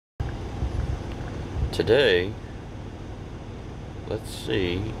today, let's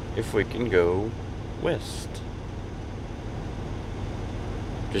see if we can go west.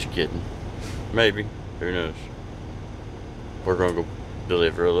 Just kidding. Maybe. Who knows? We're going to go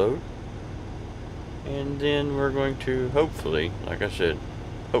deliver a load. And then we're going to hopefully, like I said,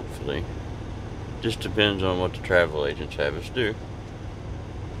 hopefully, just depends on what the travel agents have us do,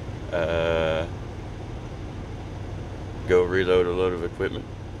 go reload a load of equipment,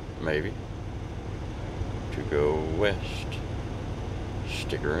 maybe, to go west.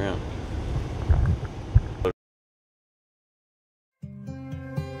 Stick around.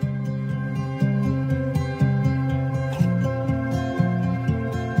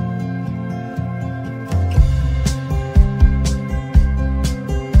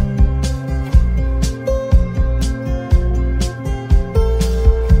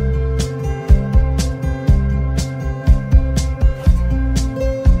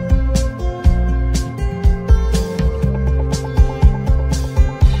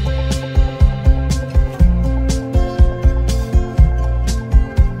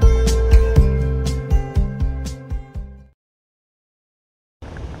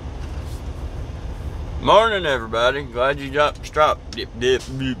 Morning, everybody. Glad you dropped. We're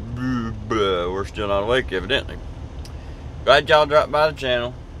still not awake, evidently. Glad y'all dropped by the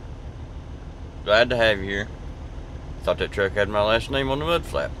channel. Glad to have you here. Thought that truck had my last name on the mud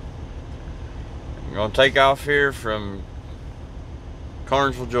flap. I'm gonna take off here from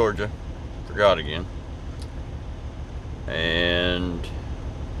Carnesville, Georgia. Forgot again. And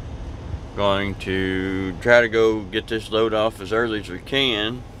going to try to go get this load off as early as we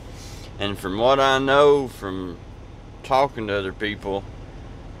can. And from what I know from talking to other people,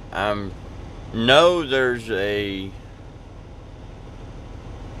 I know there's a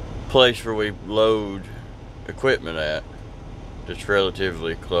place where we load equipment at that's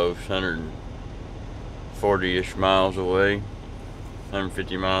relatively close, 140-ish miles away,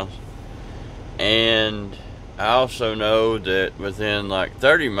 150 miles. And I also know that within like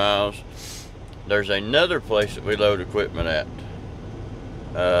 30 miles, there's another place that we load equipment at.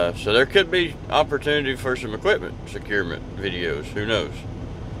 So there could be opportunity for some equipment securement videos, who knows.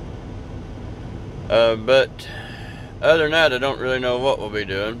 But other than that, I don't really know what we'll be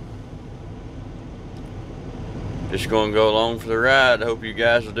doing. Just going to go along for the ride. I hope you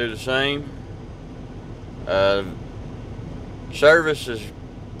guys will do the same. Service is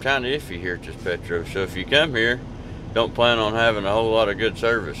kind of iffy here at this Petro, so if you come here, don't plan on having a whole lot of good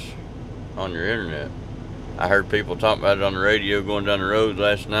service on your internet. I heard people talking about it on the radio going down the road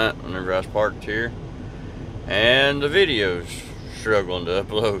last night whenever I was parked here. And the video's struggling to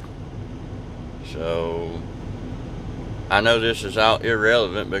upload. So, I know this is all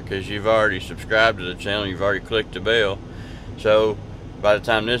irrelevant because you've already subscribed to the channel, you've already clicked the bell. So, by the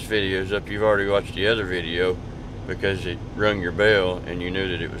time this video is up, you've already watched the other video because it rung your bell and you knew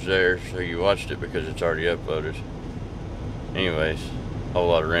that it was there, so you watched it because it's already uploaded. Anyways, a whole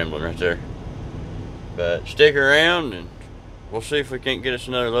lot of rambling right there. But stick around and we'll see if we can't get us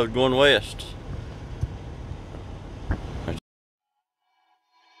another load going west.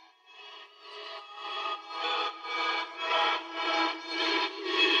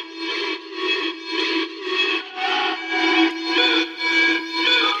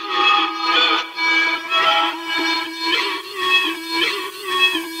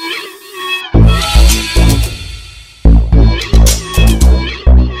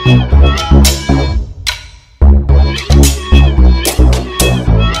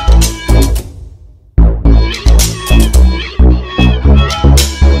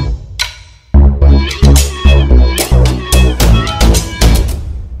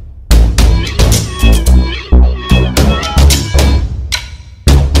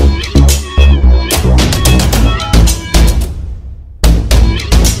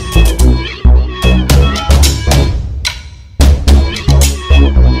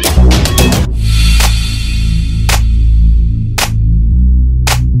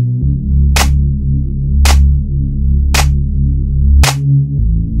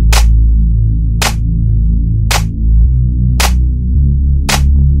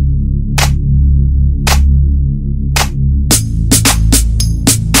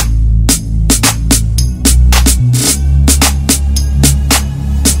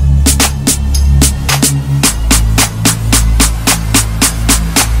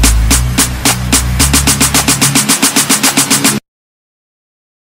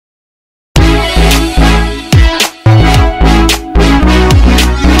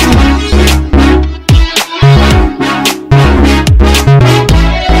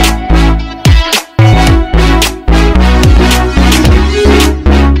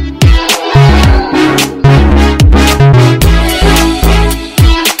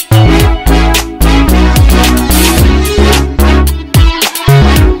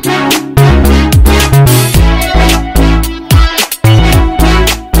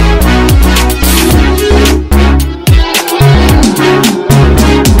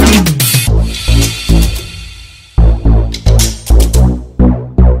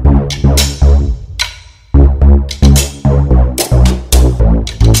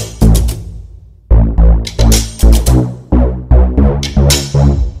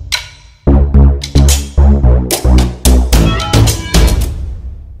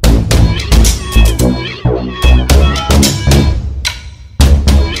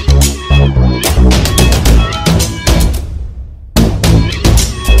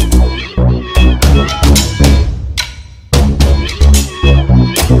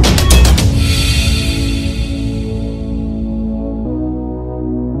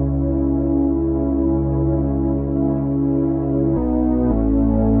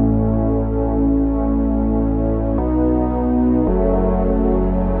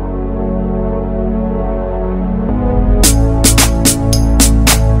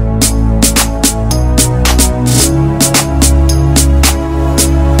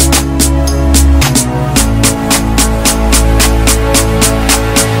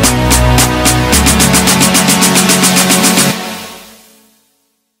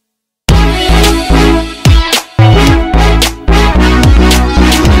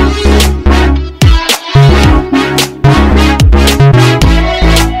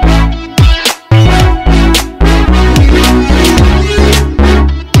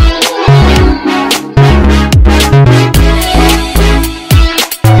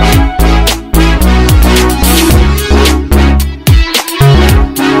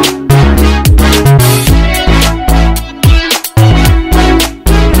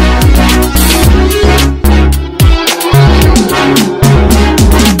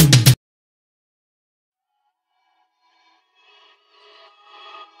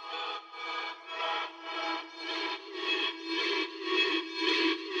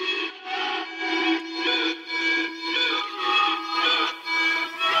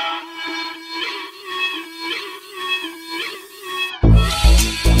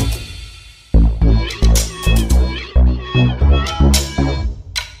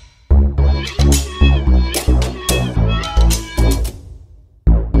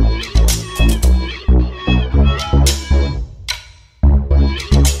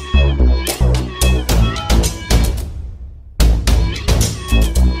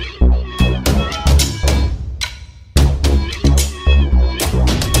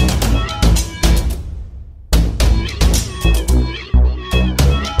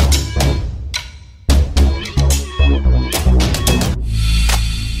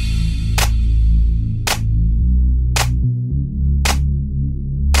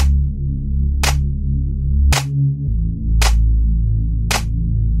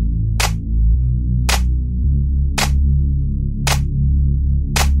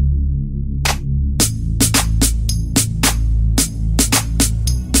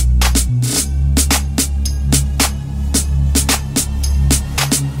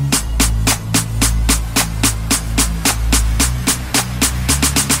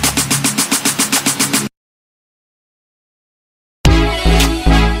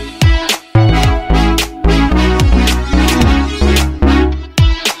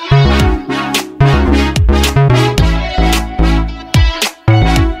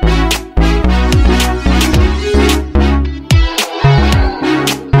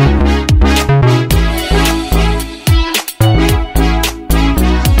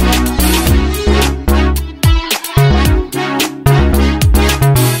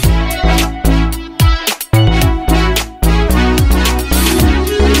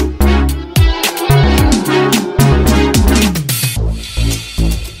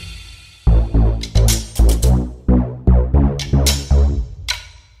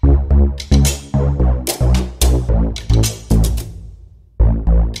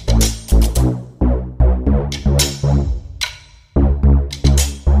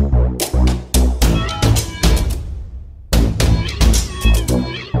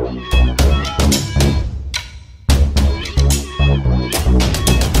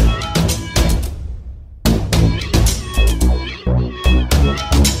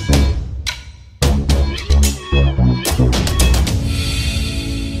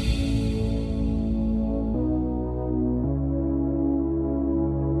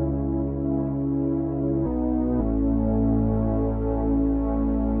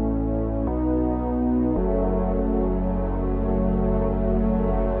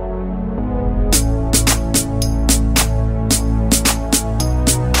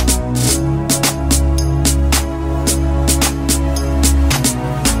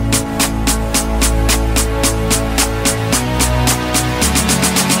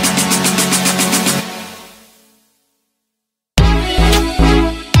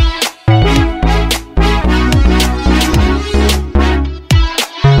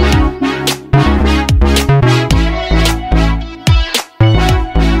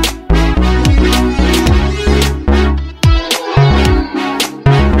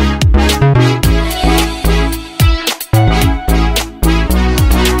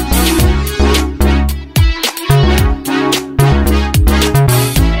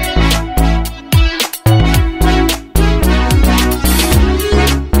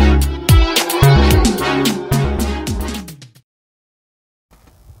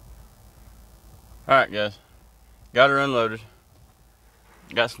 Alright guys, got her unloaded.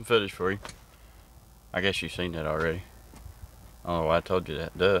 Got some footage for you. I guess you've seen that already. I don't know why I told you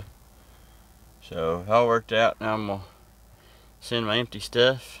that, duh. So, all worked out. Now I'm gonna send my empty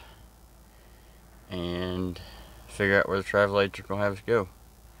stuff and figure out where the travel agents are gonna have us go.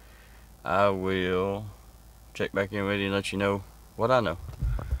 I will check back in with you and let you know what I know.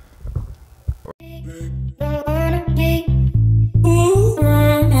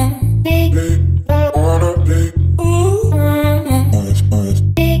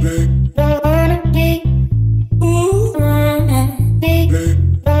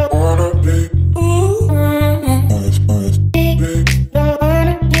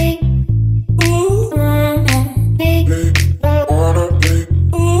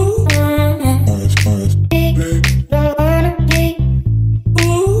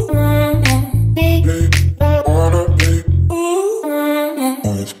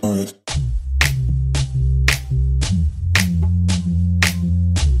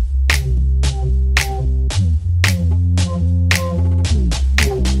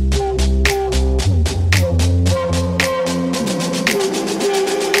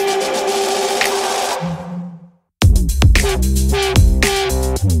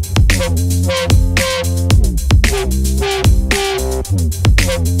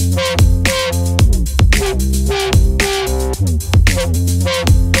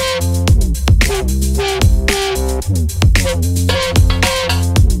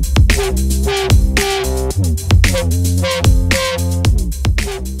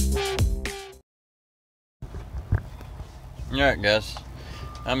 Alright guys,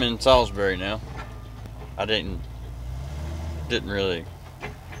 I'm in Salisbury now. I didn't really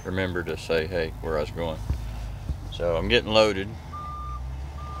remember to say, hey, where I was going. So I'm getting loaded.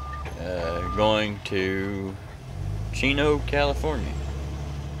 Going to Chino, California.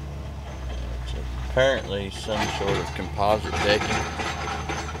 It's apparently some sort of composite decking.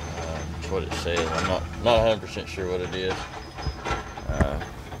 That's what it says. I'm not 100% sure what it is.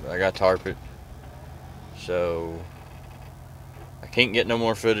 I got to tarp it. So I can't get no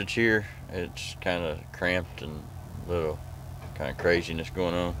more footage here. It's kind of cramped and a little kind of craziness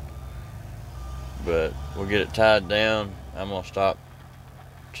going on. But we'll get it tied down. I'm gonna stop,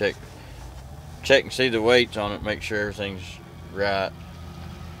 check and see the weights on it, make sure everything's right,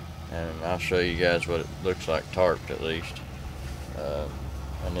 and I'll show you guys what it looks like tarped at least.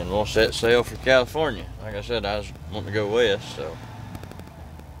 And then we'll set sail for California. Like I said, I was wanting to go west, so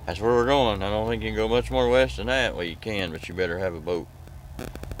that's where we're going. I don't think you can go much more west than that. Well, you can, but you better have a boat.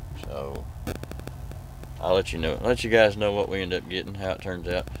 So I'll let you guys know what we end up getting, how it turns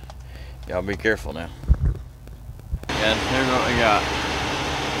out. Y'all be careful now. Guys, here's what we got.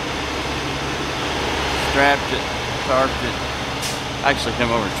 Strapped it, tarped it. I actually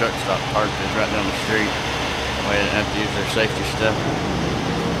come over to truck stop, tarped it right down the street. That way I didn't have to use their safety stuff.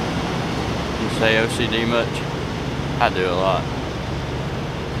 You say OCD much? I do a lot.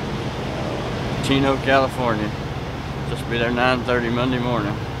 Chino, California. Just be there 9:30 Monday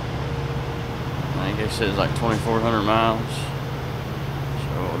morning. I think it says like 2,400 miles.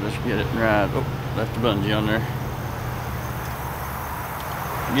 So we'll just get it and ride. Oh, left the bungee on there.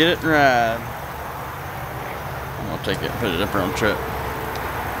 Get it and ride. I'm gonna take it and put it up on the truck.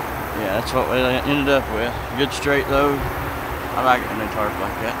 Yeah, that's what we ended up with. Good straight load. I like it when they tarp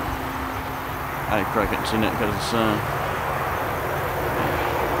like that. I probably couldn't see that because of the sun.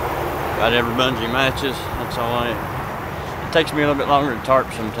 About every bungee matches. That's all I. It takes me a little bit longer to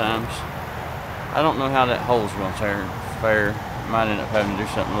tarp sometimes. I don't know how that hole's gonna turn fair. Might end up having to do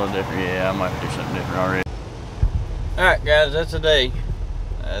something a little different. Yeah, I might do something different already. Alright guys, that's a day.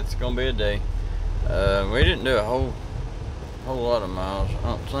 That's gonna be a day. We didn't do a whole lot of miles, I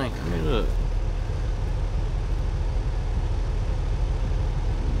don't think. Let me look.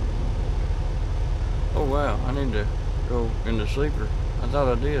 Oh wow, I need to go in the sleeper. I thought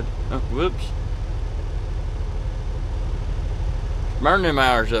I did. Whoops. Burn them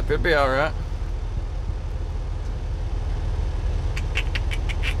hours up, it'll be alright.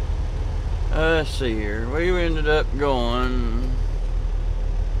 Let's see here. We ended up going.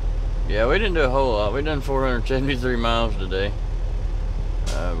 Yeah, we didn't do a whole lot. We done 473 miles today.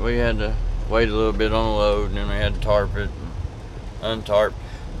 We had to wait a little bit on the load, and then we had to tarp it and untarp.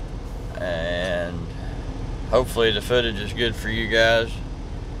 And hopefully the footage is good for you guys.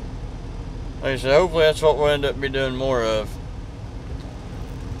 Like I said, hopefully that's what we'll end up be doing more of.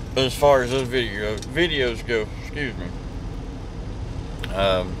 But as far as those videos go, excuse me.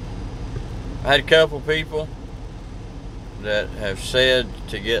 I had a couple people that have said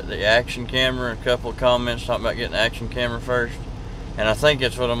to get the action camera. A couple of comments talking about getting the action camera first, and I think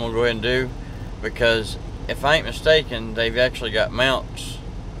that's what I'm gonna go ahead and do. because if I ain't mistaken, they've actually got mounts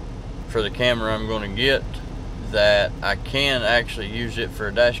for the camera I'm going to get that I can actually use it for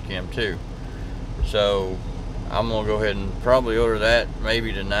a dash cam too. So I'm going to go ahead and probably order that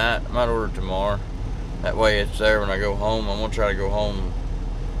maybe tonight. I might order it tomorrow. That way it's there when I go home. I'm going to try to go home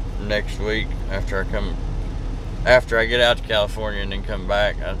next week after I get out to California and then come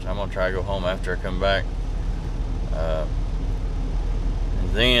back. I'm going to try to go home after I come back. And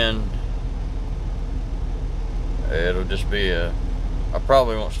then it'll just be I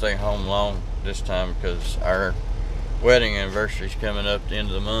probably won't stay home long this time because our wedding anniversary is coming up at the end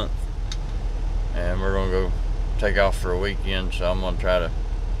of the month. And we're going to go take off for a weekend, so I'm going to try to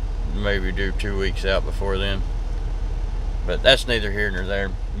maybe do 2 weeks out before then. But that's neither here nor there.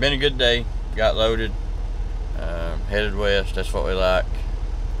 Been a good day. Got loaded. Headed west. That's what we like.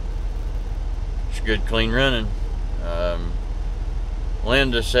 It's good, clean running.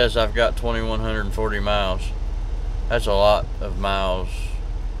 Linda says I've got 2,140 miles. That's a lot of miles.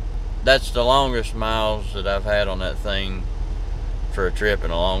 That's the longest miles that I've had on that thing for a trip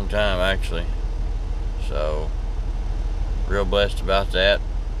in a long time, actually. So, real blessed about that.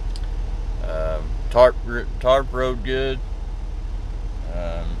 Tarp rode good.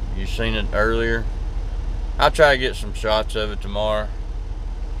 You seen it earlier. I'll try to get some shots of it tomorrow,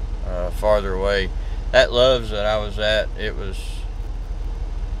 farther away. That Love's that I was at, it was,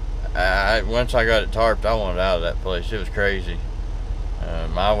 once I got it tarped, I wanted out of that place. It was crazy.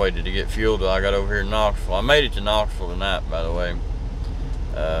 I waited to get fuel till I got over here in Knoxville. I made it to Knoxville tonight, by the way.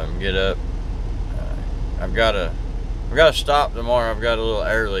 Get up. I've got to stop tomorrow. I've got a little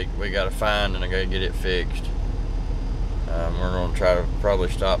air leak we got to find, and I got to get it fixed. We're going to try to probably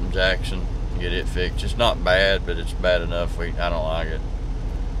stop in Jackson and get it fixed. It's not bad, but it's bad enough. I don't like it.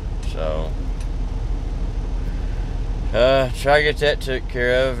 So, try to get that took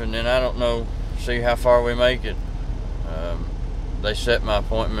care of, and then I don't know, see how far we make it. They set my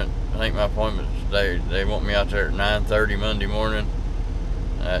appointment. I think my appointment, they want me out there at 9:30 Monday morning.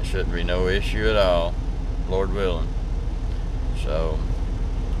 That shouldn't be no issue at all, Lord willing. So,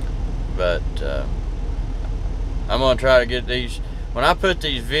 but I'm gonna try to get these. When I put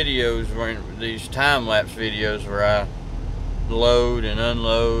these videos, these time-lapse videos where I load and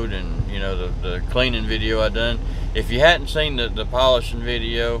unload, and you know, the cleaning video I done. If you hadn't seen the polishing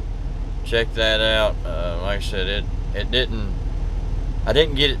video, check that out. Like I said, I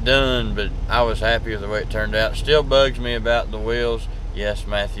didn't get it done, but I was happy with the way it turned out. It still bugs me about the wheels. Yes,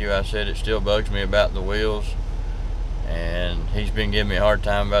 Matthew, I said it still bugs me about the wheels. And he's been giving me a hard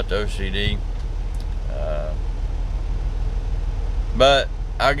time about the OCD. But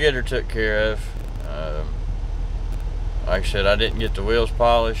I'll get her took care of. Like I said, I didn't get the wheels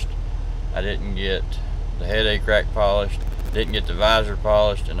polished. I didn't get the headache rack polished. Didn't get the visor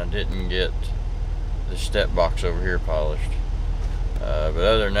polished. And I didn't get the step box over here polished. But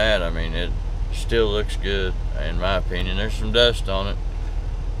other than that, I mean, it still looks good, in my opinion. There's some dust on it,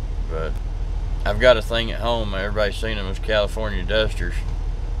 but I've got a thing at home. Everybody's seen them as California dusters,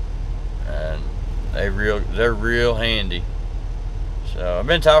 and they're real handy. So I've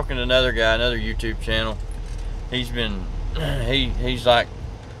been talking to another guy, another YouTube channel. He's like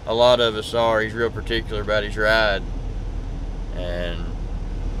a lot of us are. He's real particular about his ride, and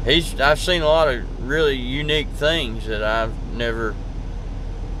I've seen a lot of really unique things that I've never.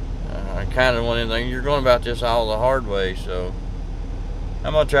 I kind of want anything. You're going about this all the hard way, so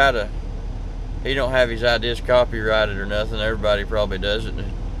I'm gonna try to. He don't have his ideas copyrighted or nothing. Everybody probably does it in the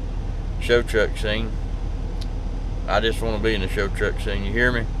show truck scene. I just want to be in the show truck scene. You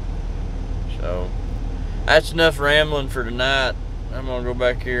hear me? So that's enough rambling for tonight. I'm gonna go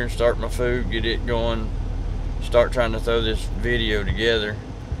back here and start my food, get it going, start trying to throw this video together.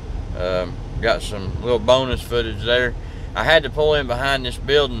 Got some little bonus footage there. I had to pull in behind this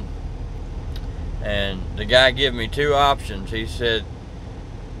building, and the guy gave me two options. He said,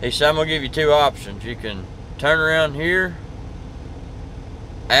 I'm gonna give you two options. You can turn around here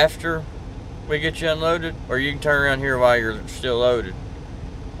after we get you unloaded, or you can turn around here while you're still loaded.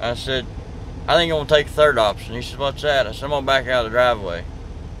 I said, I think I'm gonna take the third option. He said, what's that? I said, I'm gonna back out of the driveway.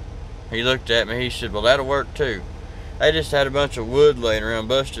 He looked at me, he said, well, that'll work too. They just had a bunch of wood laying around,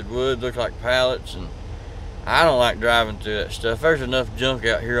 busted wood, looked like pallets, and I don't like driving through that stuff. There's enough junk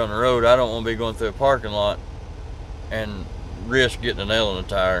out here on the road. I don't want to be going through a parking lot and risk getting a nail in the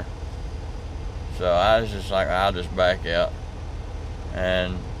tire. So I was just like, I'll just back out.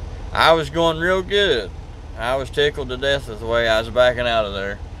 And I was going real good. I was tickled to death with the way I was backing out of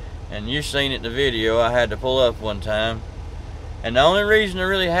there. And you seen it in the video. I had to pull up one time. And the only reason I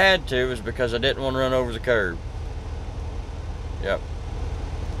really had to was because I didn't want to run over the curb. Yep.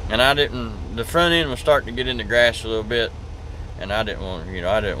 And I didn't the front end was starting to get in the grass a little bit, and I didn't want,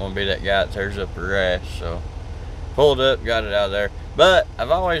 I didn't want to be that guy that tears up the grass. So pulled up, got it out of there. But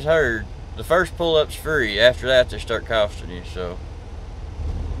I've always heard the first pull-up's free. After that, they start costing you. So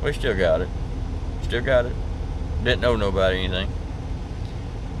we still got it. Still got it. Didn't owe nobody anything.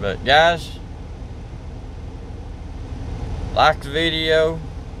 But guys, like the video,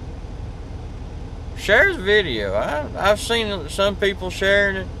 share the video. I've seen some people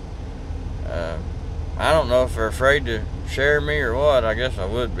sharing it. I don't know if they're afraid to share me or what. I guess I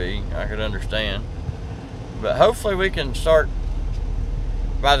would be. I could understand. But hopefully we can start,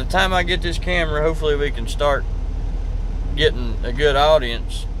 by the time I get this camera, hopefully we can start getting a good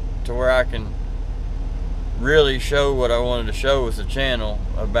audience to where I can really show what I wanted to show with the channel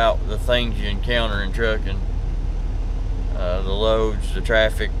about the things you encounter in trucking. The loads, the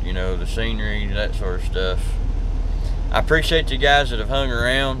traffic, the scenery, that sort of stuff. I appreciate you guys that have hung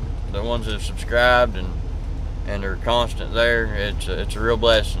around, the ones that have subscribed and are constant there. It's a real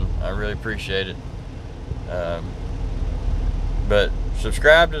blessing. I really appreciate it. But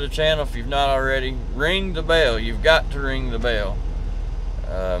subscribe to the channel if you've not already. Ring the bell. You've got to ring the bell.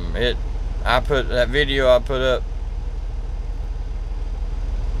 I put that video I put up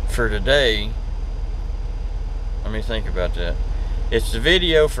for today. Let me think about that. It's the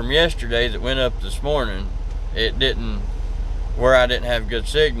video from yesterday that went up this morning. It didn't, where I didn't have good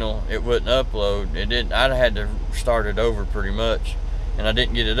signal, it wouldn't upload. It didn't. I had to start it over pretty much, and I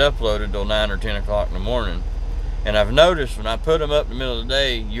didn't get it uploaded till 9 or 10 o'clock in the morning. And I've noticed when I put them up in the middle of the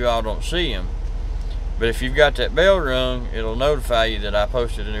day, you all don't see them. But if you've got that bell rung, it'll notify you that I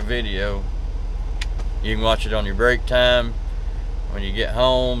posted a new video. You can watch it on your break time, when you get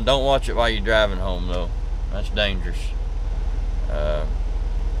home. Don't watch it while you're driving home though. That's dangerous.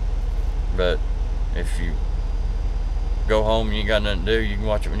 But if you go home and you ain't got nothing to do, you can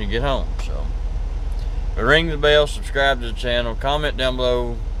watch it when you get home. So, but ring the bell, subscribe to the channel, comment down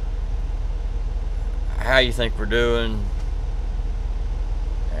below how you think we're doing.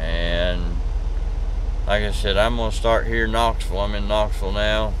 And like I said, I'm gonna start here in Knoxville. I'm in Knoxville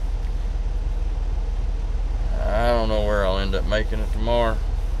now. I don't know where I'll end up making it tomorrow.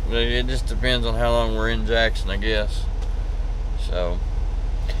 It just depends on how long we're in Jackson, I guess. So,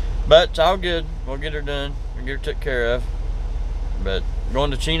 but it's all good. We'll get her done. We'll get her took care of. But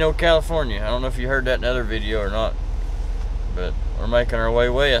going to Chino, California. I don't know if you heard that in another video or not, but we're making our way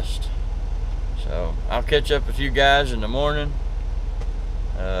west. So I'll catch up with you guys in the morning.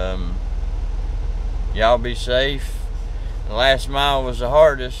 Y'all be safe. The last mile was the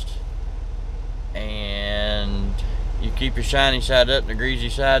hardest, and you keep your shiny side up and the greasy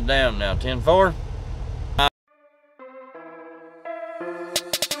side down. Now 10-4.